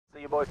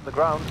See you boys on the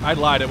ground. I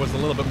lied, it was a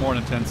little bit more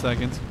than 10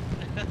 seconds.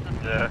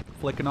 Yeah.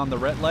 Flicking on the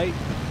red light.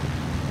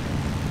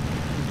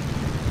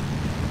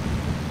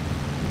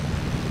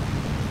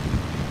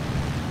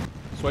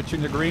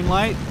 Switching to green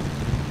light.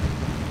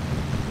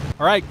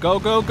 Alright, go,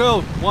 go,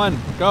 go. 1,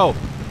 go.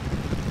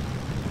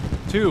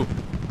 2.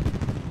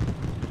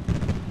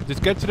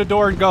 Just get to the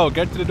door and go.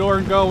 Get to the door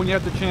and go when you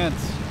have the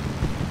chance.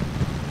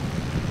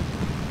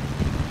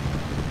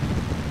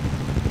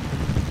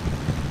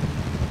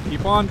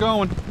 Keep on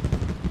going.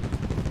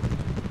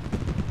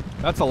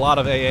 That's a lot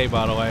of AA,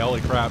 by the way.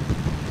 Holy crap.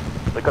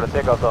 They're gonna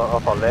take us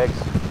off our legs.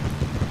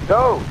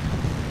 Go!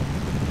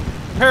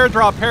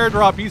 Paradrop,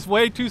 paradrop. He's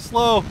way too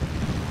slow.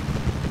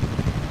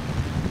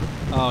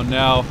 Oh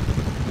no.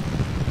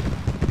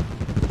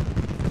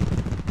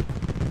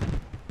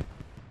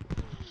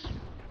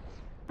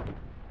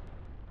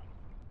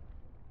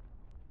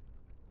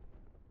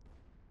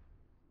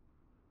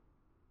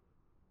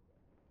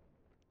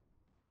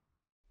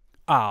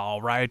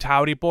 Alright,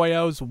 howdy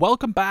boyos.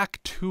 Welcome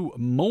back to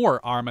more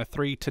Arma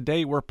 3.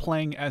 Today we're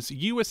playing as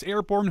US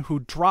Airborne, who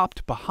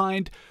dropped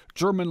behind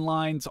German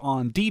lines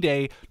on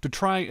D-Day to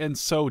try and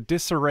sow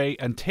disarray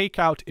and take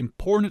out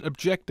important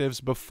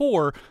objectives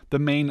before the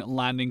main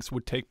landings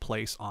would take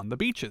place on the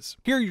beaches.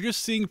 Here you're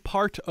just seeing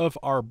part of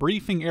our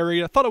briefing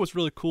area. I thought it was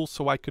really cool,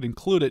 so I could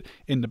include it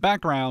in the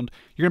background.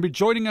 You're going to be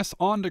joining us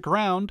on the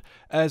ground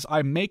as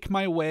I make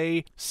my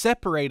way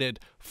separated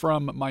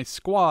from my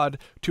squad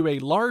to a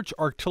large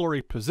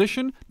artillery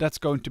position. That's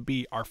going to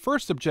be our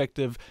first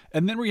objective,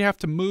 and then we have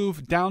to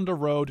move down the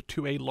road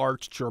to a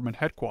large German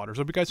headquarters.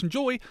 Hope you guys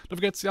enjoy. Don't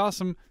forget to stay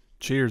awesome.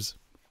 Cheers.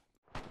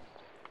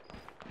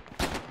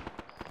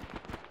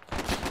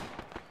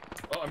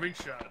 Oh, I'm being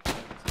shot.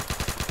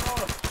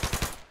 Oh,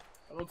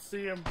 I don't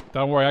see him.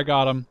 Don't worry, I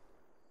got him.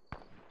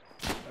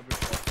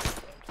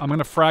 I'm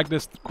gonna frag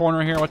this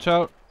corner here. Watch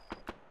out.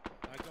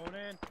 Not going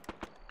in.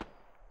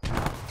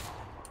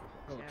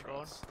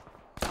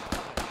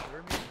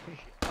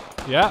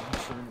 Yeah.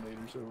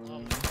 Terminators over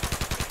there.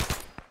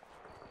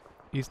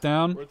 He's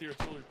down. We're at the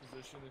artillery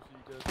position if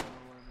you guys don't know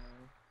where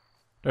I'm at.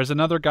 There's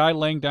another guy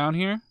laying down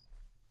here.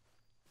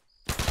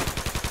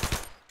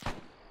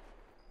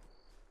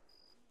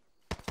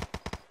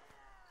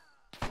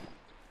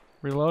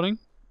 Reloading.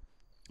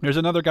 There's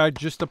another guy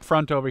just up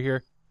front over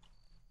here.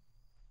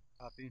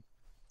 Copy.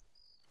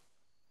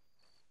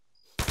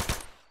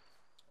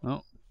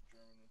 Oh.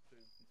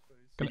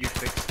 Did you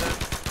fix that?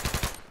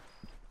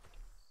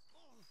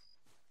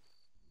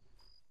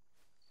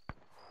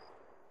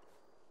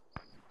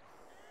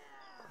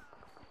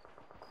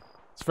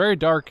 It's very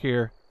dark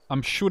here.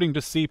 I'm shooting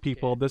to see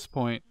people at this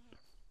point.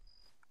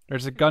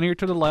 There's a gun here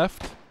to the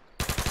left.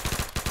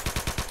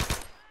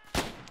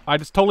 I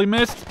just totally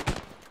missed.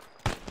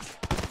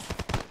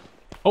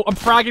 Oh, I'm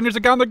fragging. There's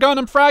a guy on the gun.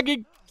 I'm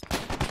fragging.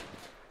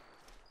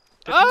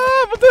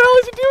 Ah, what the hell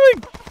is he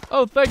doing?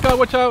 Oh, thank God.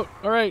 Watch out.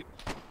 All right.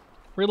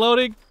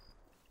 Reloading.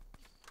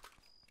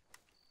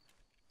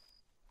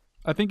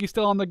 I think he's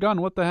still on the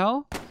gun. What the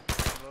hell?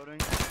 Loading.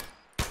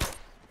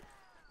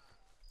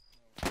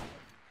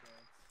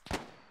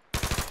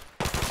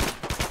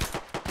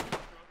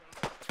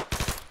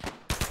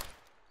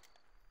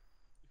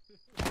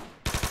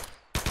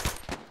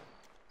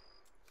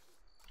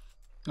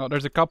 Oh,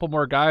 there's a couple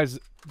more guys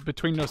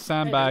between those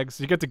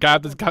sandbags. You get to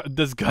grab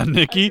this gun,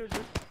 Nikki.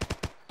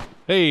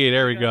 Hey,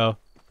 there we go.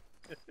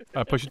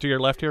 Push it to your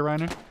left here,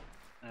 Reiner.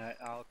 Alright,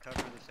 I'll cover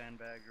the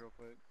sandbags real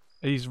quick.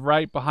 He's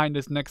right behind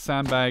this next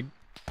sandbag.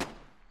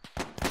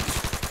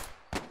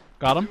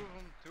 Got him.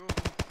 Two of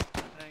them.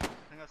 I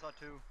think I saw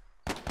two.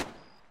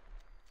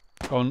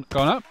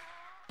 Going up.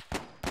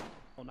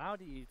 Well, now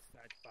do you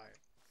start fire?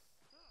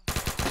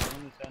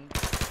 On the sand.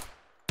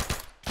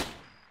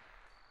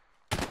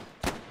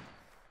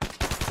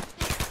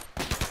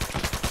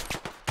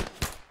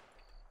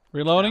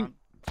 Reloading.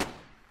 Down.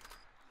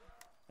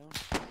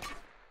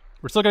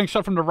 We're still getting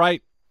shot from the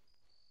right.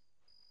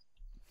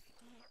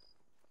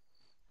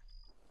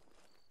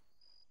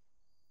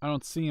 I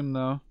don't see him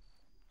though.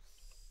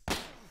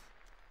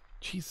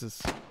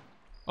 Jesus.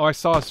 Oh, I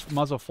saw his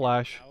muzzle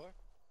flash.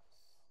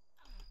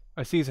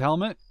 I see his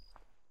helmet.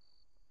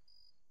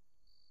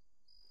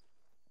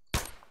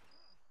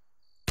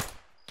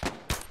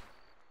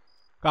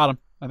 Got him,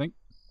 I think.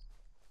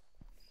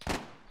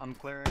 I'm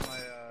clearing my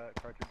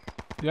cartridge.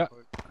 Yeah.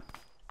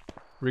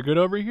 We good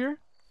over here?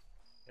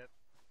 Yep.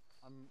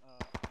 I'm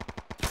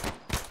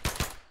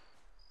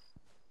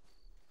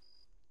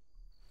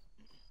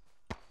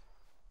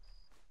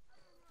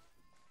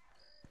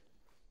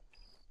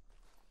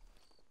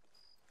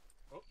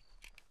Oh.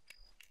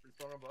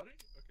 Respawn our buddy?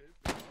 Okay.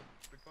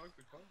 Big pog,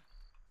 big pog.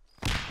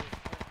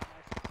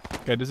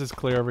 Okay, this is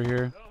clear over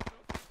here.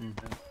 mm-hmm.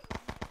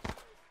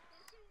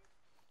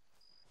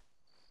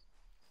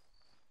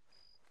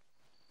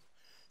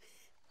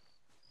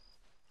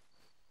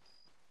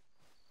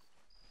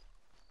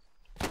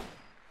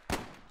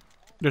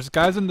 There's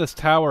guys in this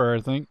tower, I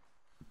think.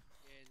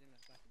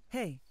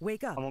 Hey,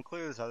 wake up. I'm gonna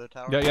clear this other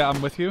tower. Yeah, yeah,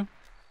 I'm with you.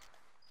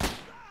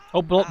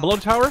 Oh, below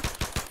the tower?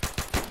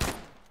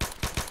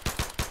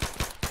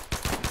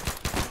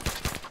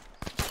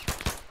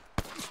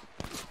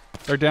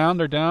 They're down,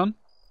 they're down.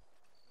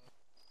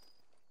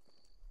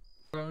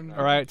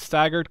 Alright,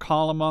 staggered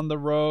column on the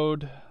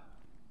road.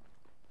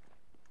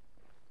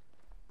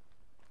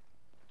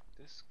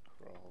 This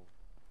crawl.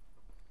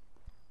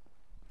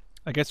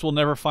 I guess we'll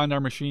never find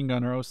our machine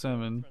gunner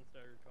 07.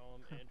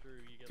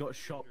 Got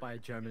shot by a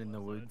German in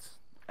the woods.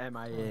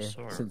 MIA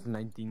since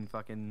 19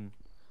 fucking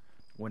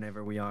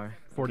whenever we are.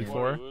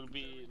 44. It will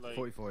be like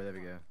 44, there we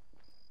go.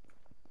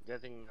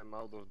 getting them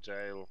out of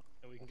jail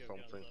or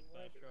something.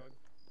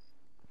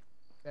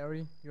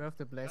 Barry, you have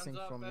the blessing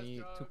from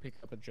me to pick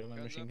up a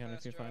German machine gun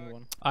if you find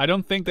one. I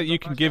don't think that you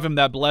can give him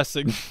that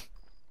blessing.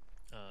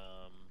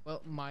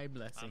 Well, my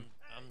blessing.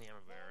 I'm the Arma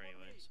bearer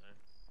anyway, so.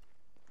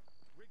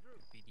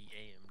 Be the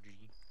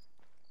AMG.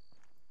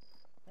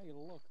 Hey,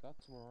 look,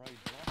 that's where I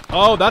blocked.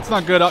 Oh, that's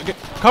not good. I'll get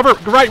cover.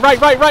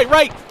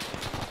 Right.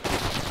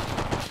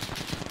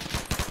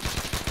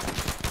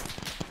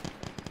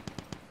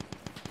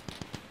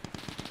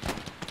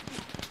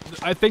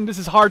 I think this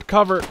is hard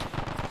cover.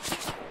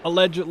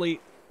 Allegedly.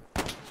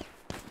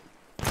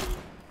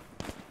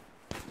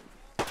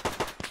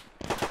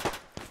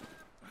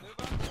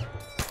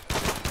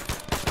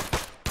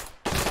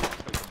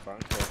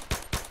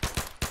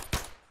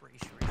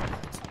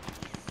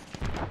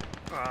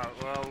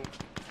 Well.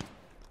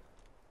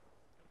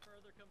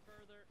 Come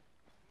further.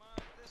 Come on,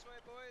 this way,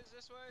 boys,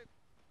 this way.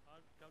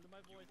 Come to my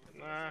voice.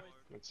 Nah,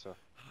 it's a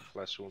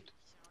flash wound.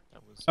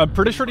 I'm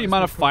pretty sure the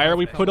amount of fire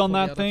we put on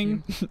that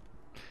thing.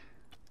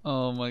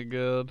 Oh my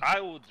god. I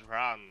would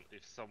run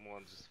if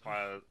someone just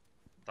fired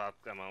that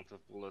amount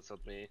of bullets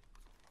at me.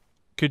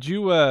 Could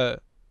you,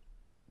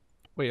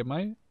 wait, am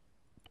I?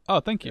 Oh,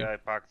 thank you. Yeah, I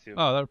packed you.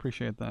 Oh, I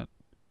appreciate that.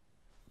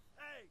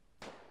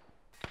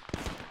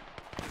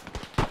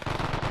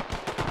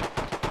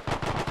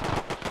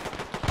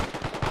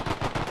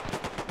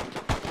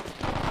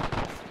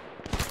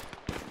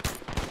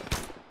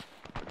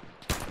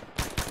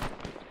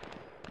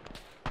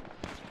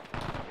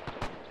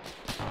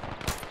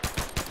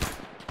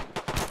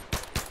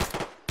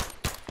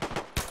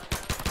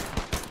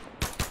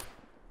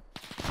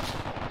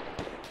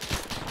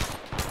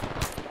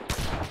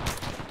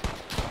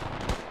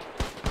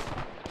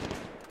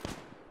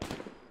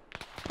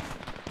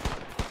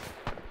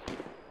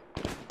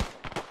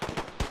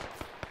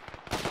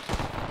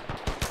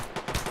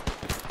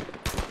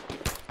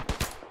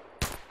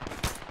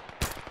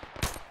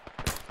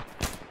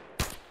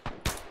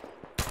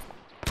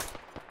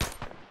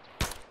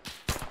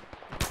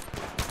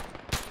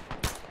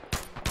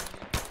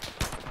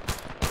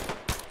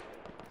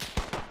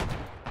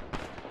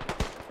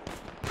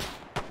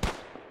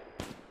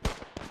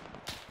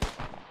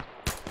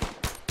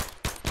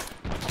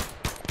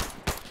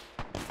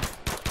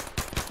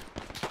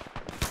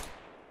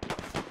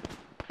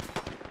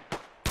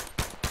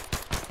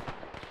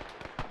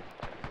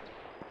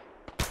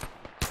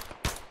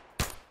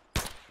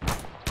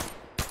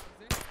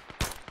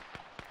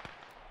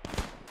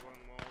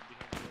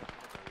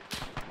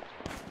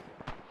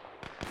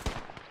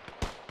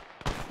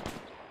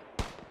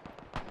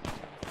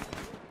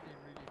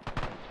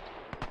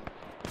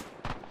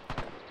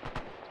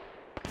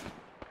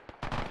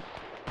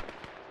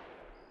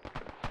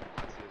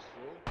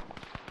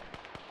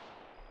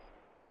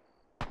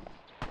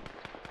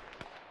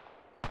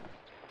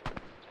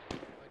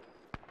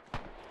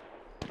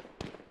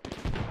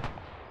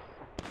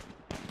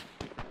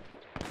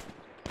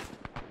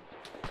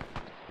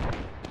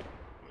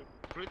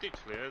 Pretty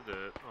clear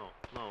the. Oh,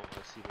 no,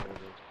 I see more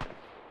of it.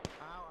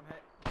 Ow, I'm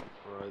hit.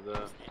 Right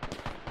there.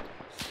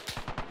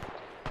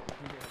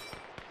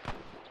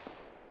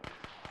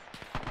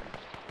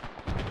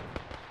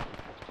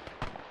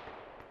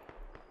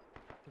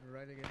 To the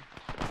right again.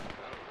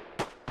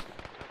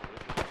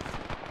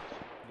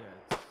 Yeah,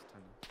 it's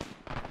tiny.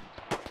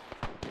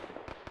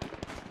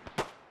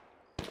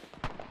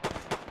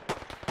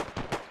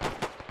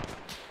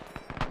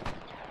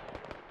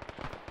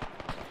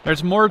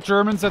 There's more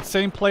Germans at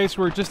same place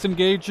we're just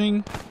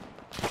engaging.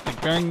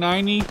 Like bearing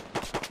 90.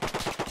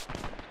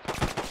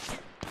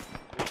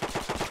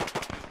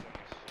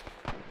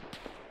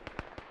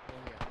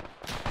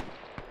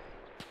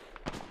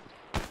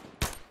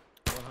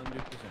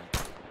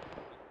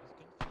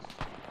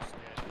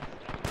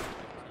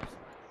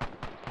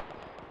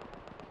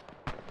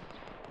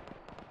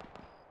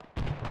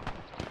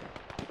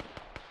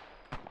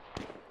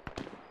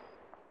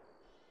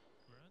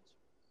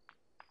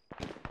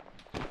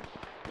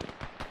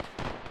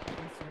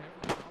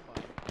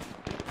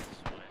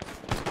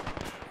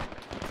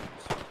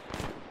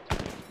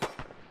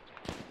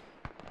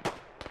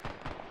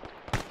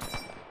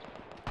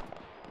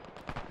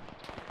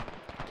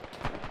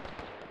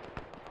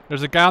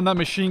 There's a guy on that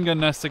machine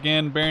gun nest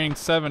again, bearing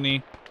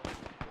 70.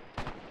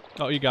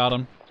 Oh, you got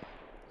him.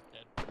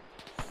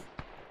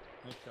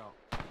 Nice shot.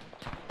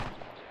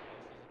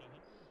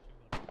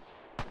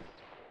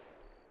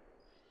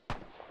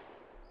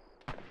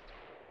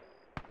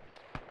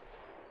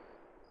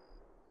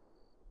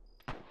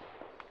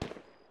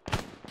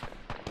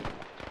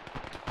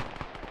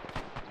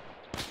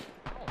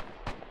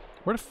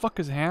 Where the fuck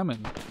is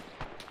Hammond?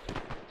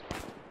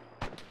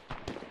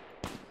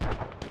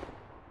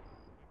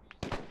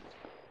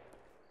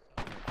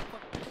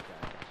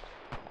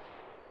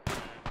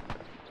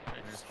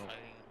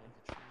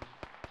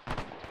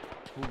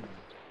 Boom.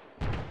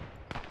 Got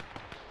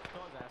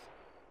his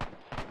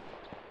ass.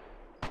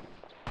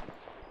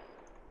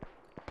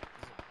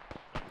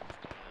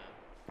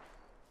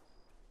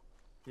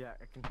 Yeah,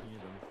 I can hear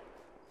them.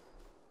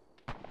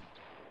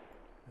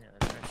 Yeah,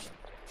 that's actually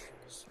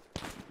trees.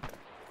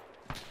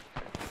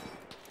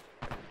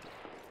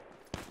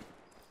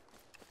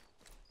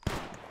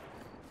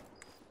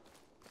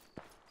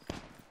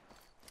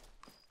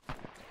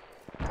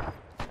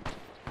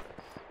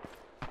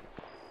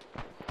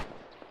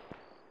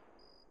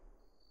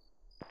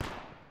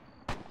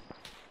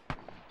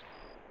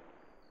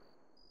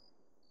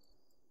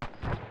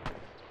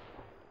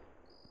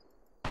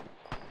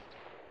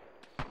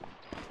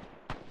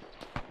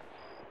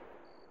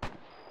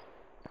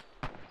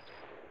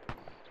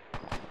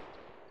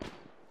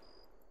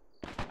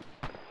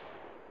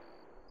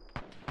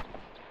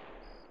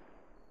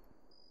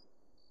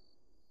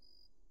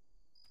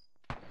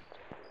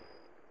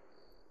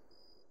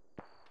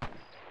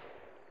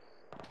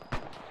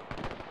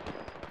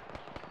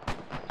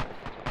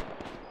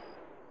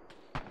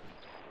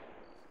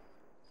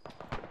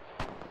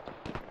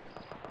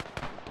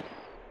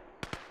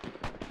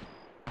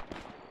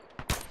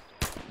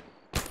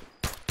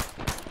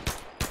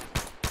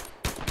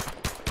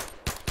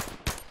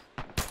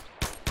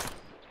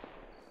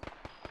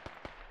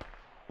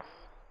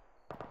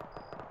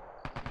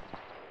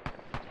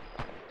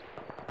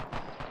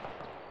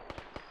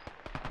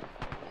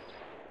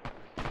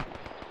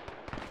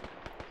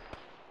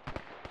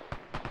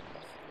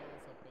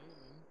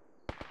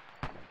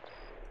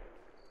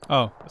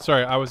 Oh,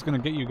 sorry, I was gonna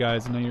get you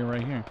guys, and now you're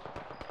right here.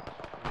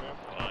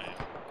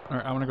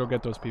 Alright, I wanna go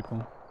get those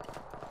people.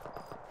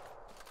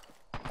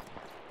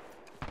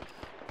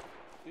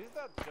 Is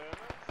that Germans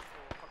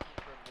or fucking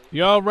friendly?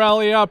 Yo,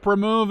 rally up, we're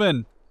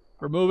moving!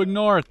 We're moving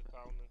north.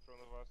 Town in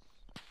front of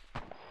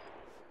us.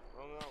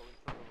 Oh no, in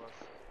front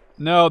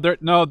of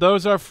us. No,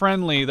 those are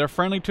friendly. They're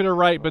friendly to the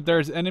right, but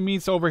there's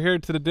enemies over here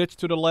to the ditch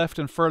to the left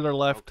and further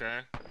left.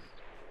 Okay.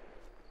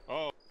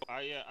 Oh,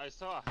 I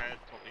saw a head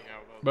popping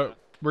out of But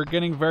we're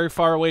getting very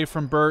far away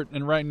from Bert,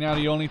 and right now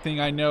the only thing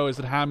I know is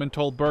that Hammond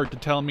told Bert to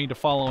tell me to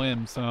follow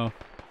him, so...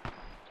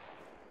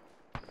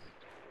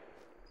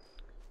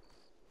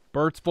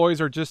 Bert's boys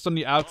are just on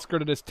the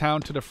outskirts of this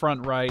town to the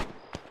front right.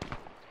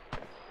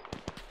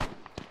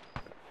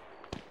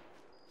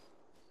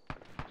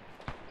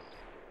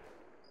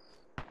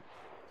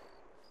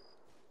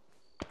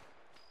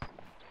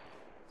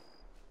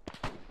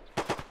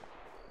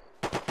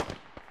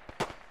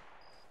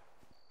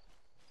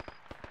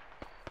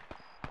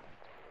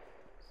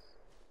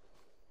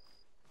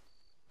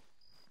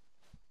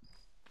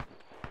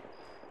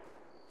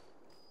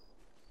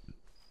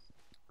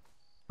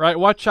 Right,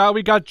 watch out.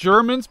 We got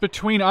Germans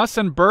between us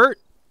and Bert.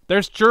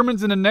 There's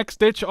Germans in the next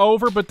ditch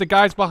over, but the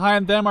guys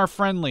behind them are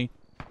friendly.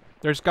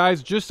 There's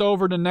guys just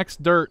over the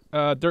next dirt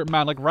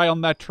mound, like right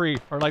on that tree,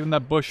 or like in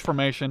that bush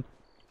formation.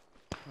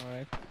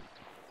 Alright.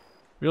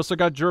 We also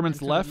got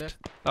Germans left.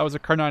 That was a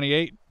Car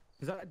 98.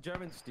 Is that a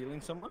German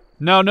stealing someone?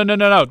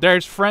 No.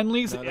 There's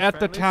friendlies No, at the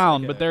friendlies?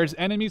 town, Okay, but there's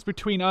enemies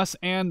between us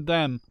and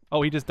them.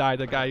 Oh, he just died.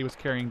 The guy he was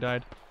carrying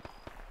died.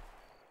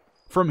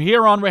 From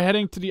here on, we're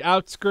heading to the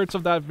outskirts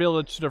of that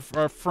village, to the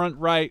front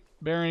right,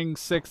 bearing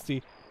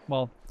 60.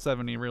 Well,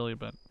 70 really,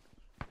 but...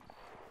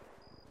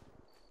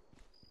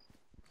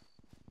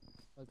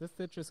 Well, this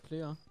ditch is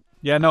clear.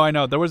 Yeah, no, I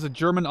know. There was a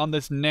German on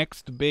this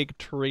next big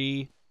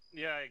tree.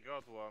 Yeah, I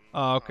got one.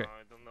 Oh, okay.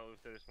 I don't know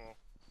if there is more.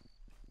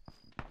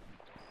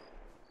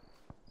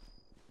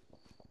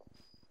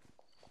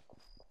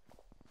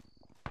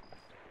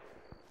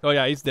 Oh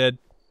yeah, he's dead.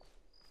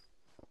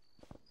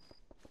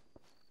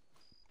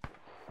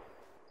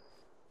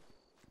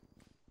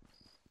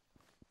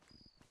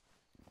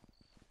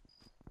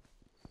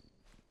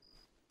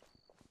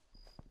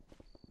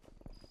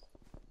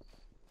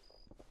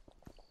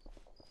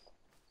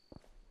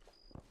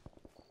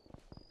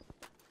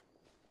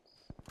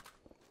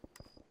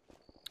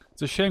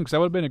 It's a shame, because that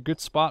would have been a good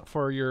spot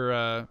for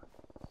your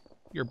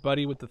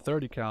buddy with the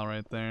 30 cal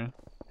right there.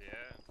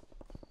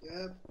 Yeah.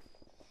 Yep.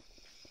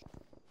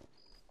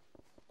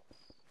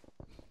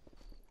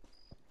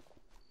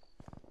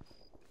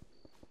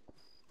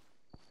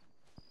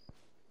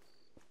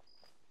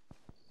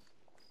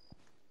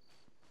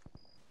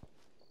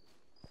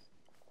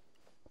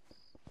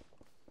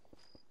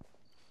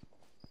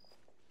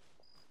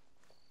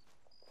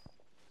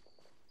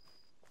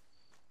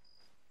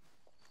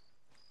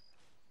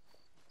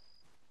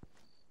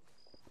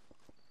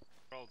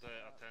 All the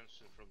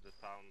attention from the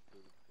town to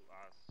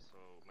us, so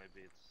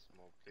maybe it's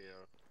more clear.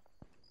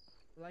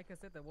 Like I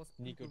said, there was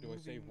Nico, people do I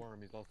say moving worm?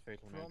 He's lost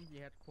fatal now. from the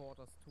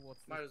headquarters towards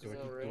Might as the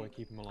well, Do I right?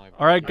 keep him alive?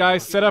 Alright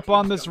guys, set up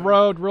on this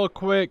road real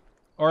quick.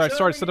 Alright,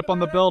 sorry, set up on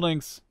the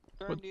buildings.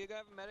 Sherm, do you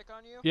have a medic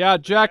on you? Yeah,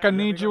 Jack, I Yeah,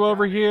 need we you got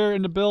over Jack. here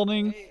in the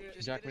building. Hey,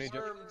 just Jack, get we his need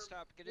to- worm.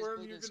 Stop. Get his Worm,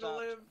 bleeding you're stop.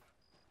 gonna live.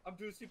 I'm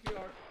doing CPR.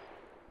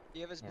 Do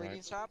you have his bleeding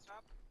Alright. stop?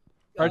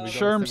 Alright, We got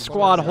Sherm a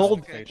squad, single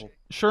hold fatal.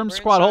 Sherm We're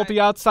squad, hold inside. the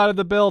outside of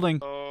the building.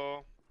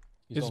 Oh,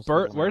 Is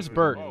Bert? Where's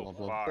Bert?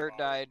 Bert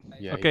died.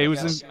 Yeah, Okay, he was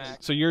got in.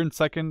 smacked. So you're in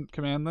second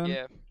command then?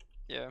 Yeah.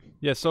 Yeah.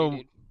 Yeah. So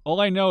Indeed. all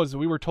I know is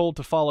we were told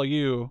to follow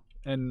you,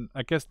 and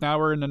I guess now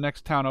we're in the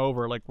next town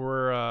over. Like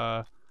we're.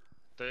 I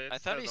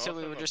thought he said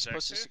we were just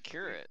supposed to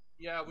secure it.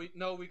 Yeah, we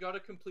gotta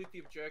complete the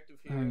objective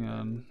here Hang and on.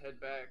 then head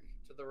back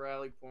to the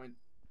rally point.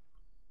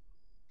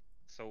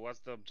 So what's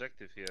the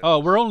objective here? Oh,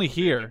 we're only To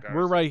be in the here. We're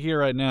garrison? right here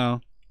right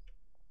now.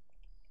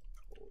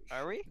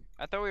 Are we?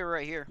 I thought we were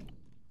right here.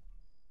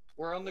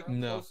 We're on the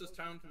No. closest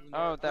town to the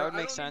Oh, north. that would I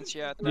make don't sense, even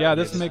yeah. think Yeah, we're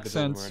this at makes the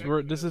sense.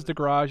 objective. This is the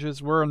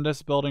garages. We're in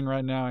this building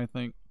right now, I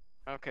think.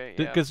 Okay, yeah.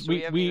 Because so we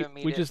haven't we even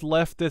we meet just it.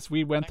 left this.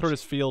 We went through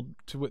this field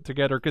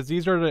together because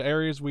these are the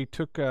areas we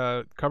took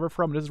cover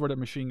from. This is where the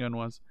machine gun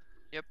was.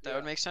 Yep, that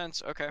would make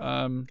sense. Okay.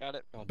 Got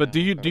it. But do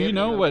you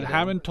know what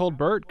Hammond told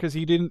Bert? Because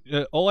he didn't.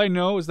 All I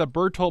know is that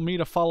Bert told me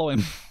to follow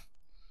him.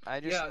 I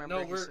just Yeah, remember no,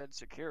 he we're- said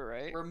secure,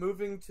 right? We're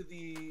moving to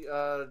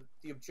the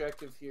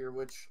objective here,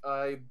 which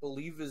I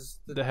believe is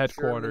the German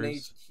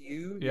headquarters.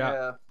 HQ.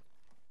 Yeah.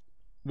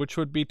 Which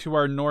would be to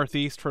our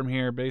northeast from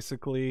here,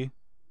 basically.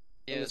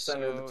 In Yeah, the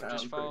center of the so town,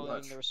 just pretty following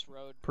much. this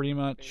road. Pretty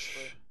much.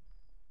 basically.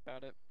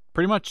 Got it.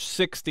 Pretty much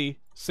 60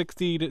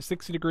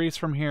 degrees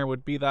from here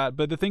would be that.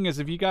 But the thing is,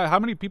 if you got, how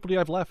many people do you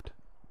have left?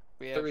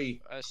 We have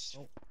 3. us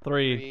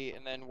 3.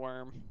 and then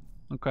Worm.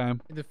 Okay.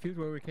 In the field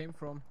where we came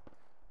from.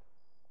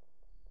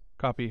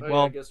 Copy. Oh, yeah,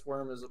 Well, I guess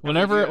Worm is a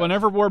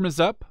whenever Worm is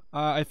up,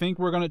 I think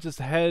we're gonna just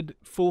head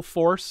full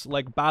force,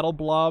 like battle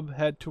blob,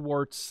 head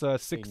towards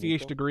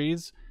 60-ish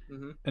degrees,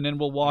 and then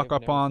we'll walk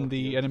up on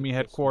the enemy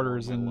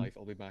headquarters and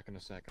I'll be back in a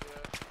second.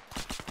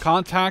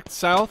 contact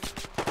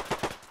south.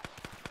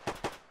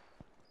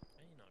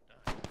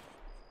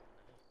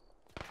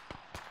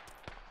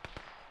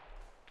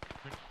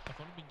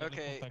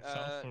 Okay,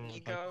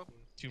 Nico.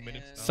 2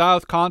 minutes.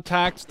 South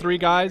contacts, 3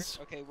 guys.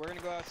 Okay, we're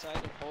gonna go outside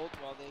and hold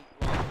while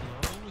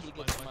he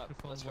gets them up.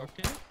 Let's go.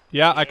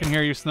 Yeah, I can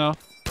hear you, Snow.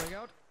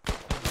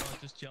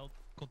 Just yelled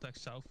contact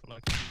south for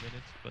like 2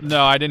 minutes. But,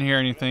 No, I didn't hear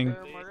anything.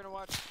 We're gonna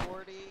watch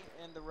 40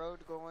 and the road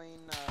going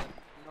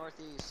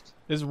northeast.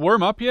 Is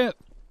Worm up yet?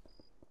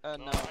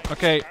 No.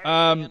 Okay,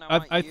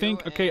 I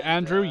think, okay,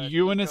 Andrew,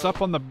 Ewan is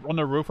up on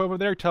the roof over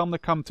there. Tell him to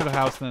come to the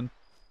house then.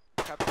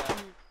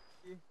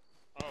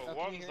 Oh,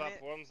 Worm's up,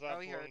 Worm's up,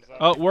 Worm's up.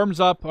 Oh, Worm's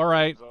up. All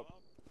right.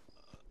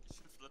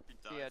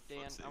 Yeah, Dan,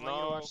 I want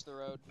you to watch the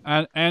road.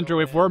 And Andrew,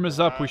 if Worm is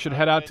up, we should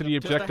head out to the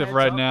objective heads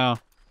right up. now.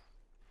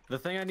 The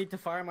thing I need to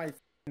fire my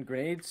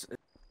grenades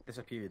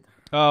disappeared.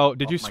 Oh,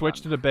 did you Off my switch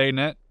gun. to the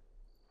bayonet?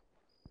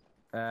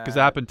 Because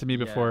that happened to me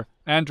yeah. before.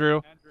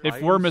 Andrew,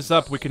 if Worm is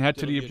up, we can head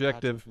to the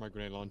objective. My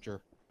grenade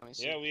launcher.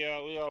 Yeah, we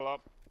are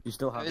up. You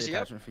still have Is the he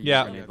up? attachment for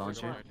Yeah. your grenade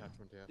launcher?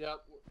 Yeah.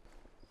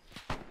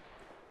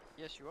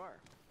 Yes, you are.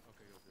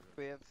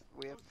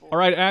 We have 4. All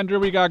right, Andrew,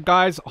 we got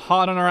guys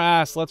hot on our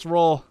ass. Let's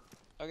roll.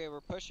 Okay, we're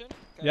pushing.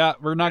 Okay. Yeah,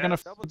 we're not gonna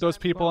Double f those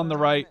time, people on the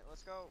double right. time.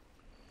 Let's go.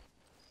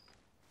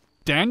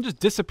 Dan just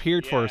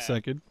disappeared for a Yeah.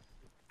 second.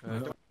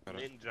 Ninja.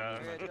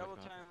 Okay, double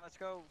time. Let's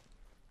go.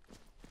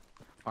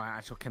 I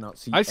actually cannot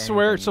see. I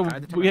swear, anything. so I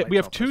had to turn we my have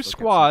lights off, I 2 still can't see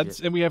squads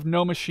shit. and we have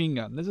no machine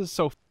gun. This is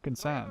so fucking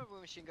sad.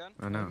 Machine gun.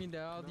 I know. I mean,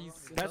 there are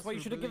these. That's why you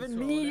should have given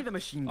industrial me buildings the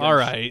machine gun. All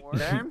right.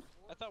 Damn.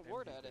 I thought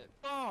Ward had it.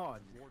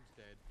 God.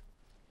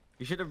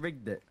 You should have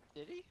rigged it.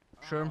 Did he?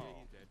 Sure.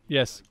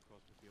 Yes.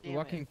 We're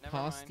walking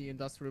past the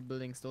industrial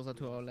buildings. Those are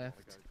to our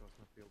left.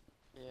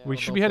 Yeah. We What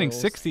should be about heading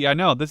those? 60. I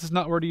know. This is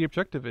not where the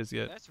objective is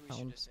yet. That's what we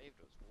should have saved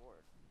was Ward.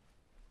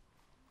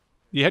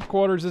 The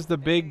headquarters is the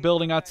big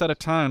building outside of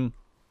town.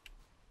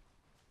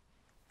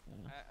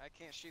 I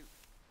can't shoot.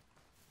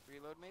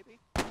 Reload maybe?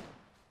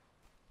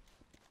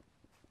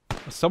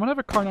 Does someone have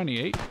a car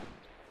 98?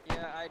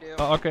 Yeah, I do.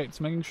 Oh, okay.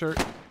 Just making sure.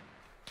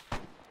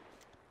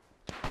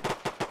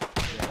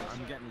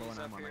 I'm getting low on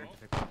ammo. I need to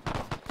pick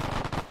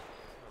up.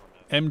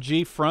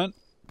 MG front.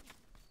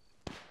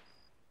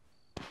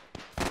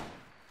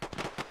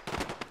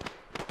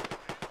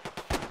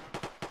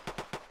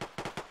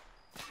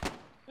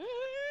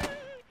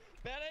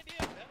 Bad idea,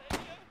 bad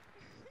idea.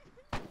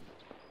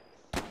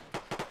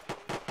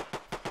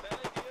 Bad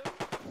idea.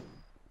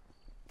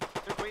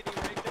 They're waiting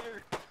right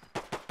there.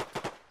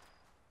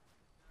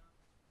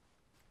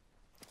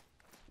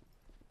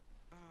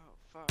 Oh,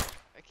 fuck.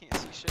 I can't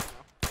see shit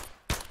now.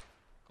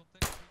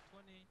 contact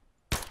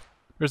 320.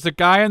 There's a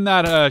guy in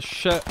that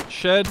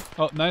shed.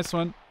 Oh, nice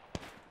one.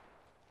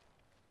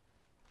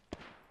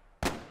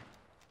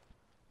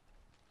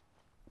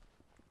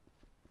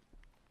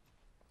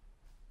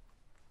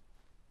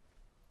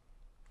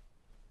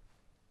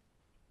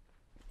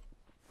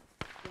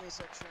 Give me a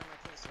sec, Sherm.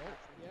 I can't see nothing.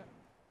 Yeah.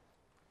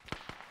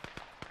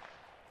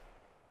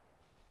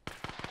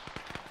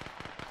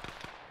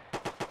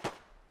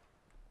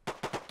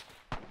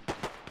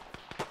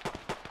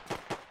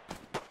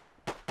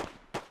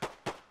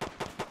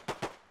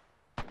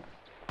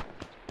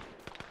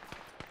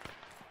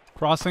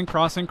 Crossing,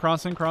 crossing,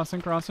 crossing,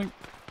 crossing, crossing.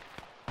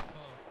 Oh,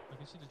 I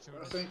can see the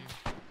German think-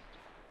 SU.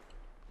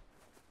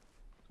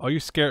 Oh, you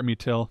scared me,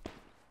 Till.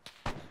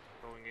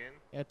 Going in.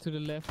 Yeah, to the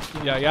left.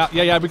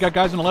 Yeah. We got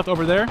guys on the left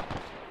over there.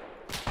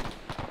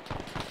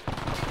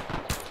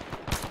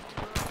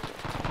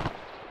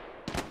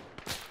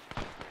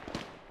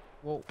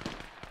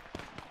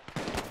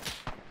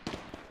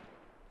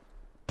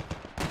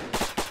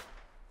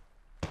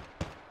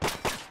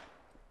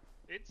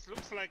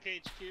 like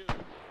HQ.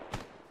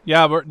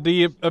 Yeah,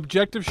 the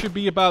objective should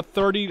be about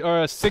 30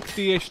 or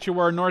 60-ish to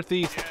our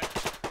northeast. Yeah.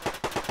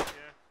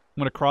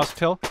 I'm gonna cross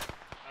till. I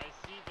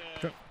see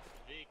the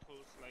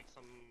vehicles, like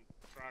some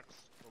trucks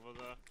over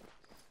there.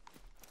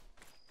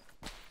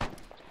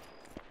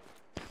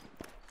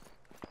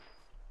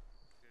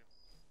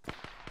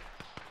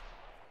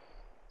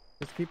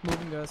 Just keep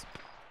moving, guys.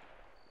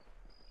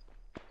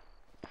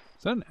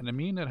 Is that an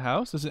enemy in that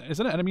house? Is it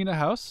an enemy in that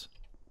house?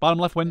 Bottom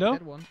left window?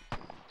 Dead one.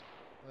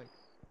 Like,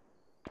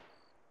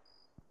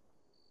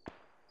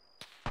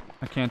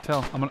 I can't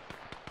tell. I'm gonna.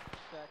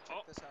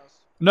 Check this house.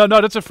 No,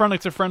 that's a friendly.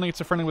 It's a friendly. It's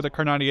a friendly with a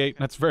Kar 98.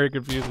 That's very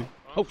confusing.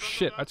 Oh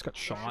shit! I just got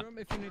shot.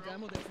 if you need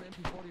ammo, there's an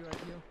MP40 right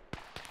here.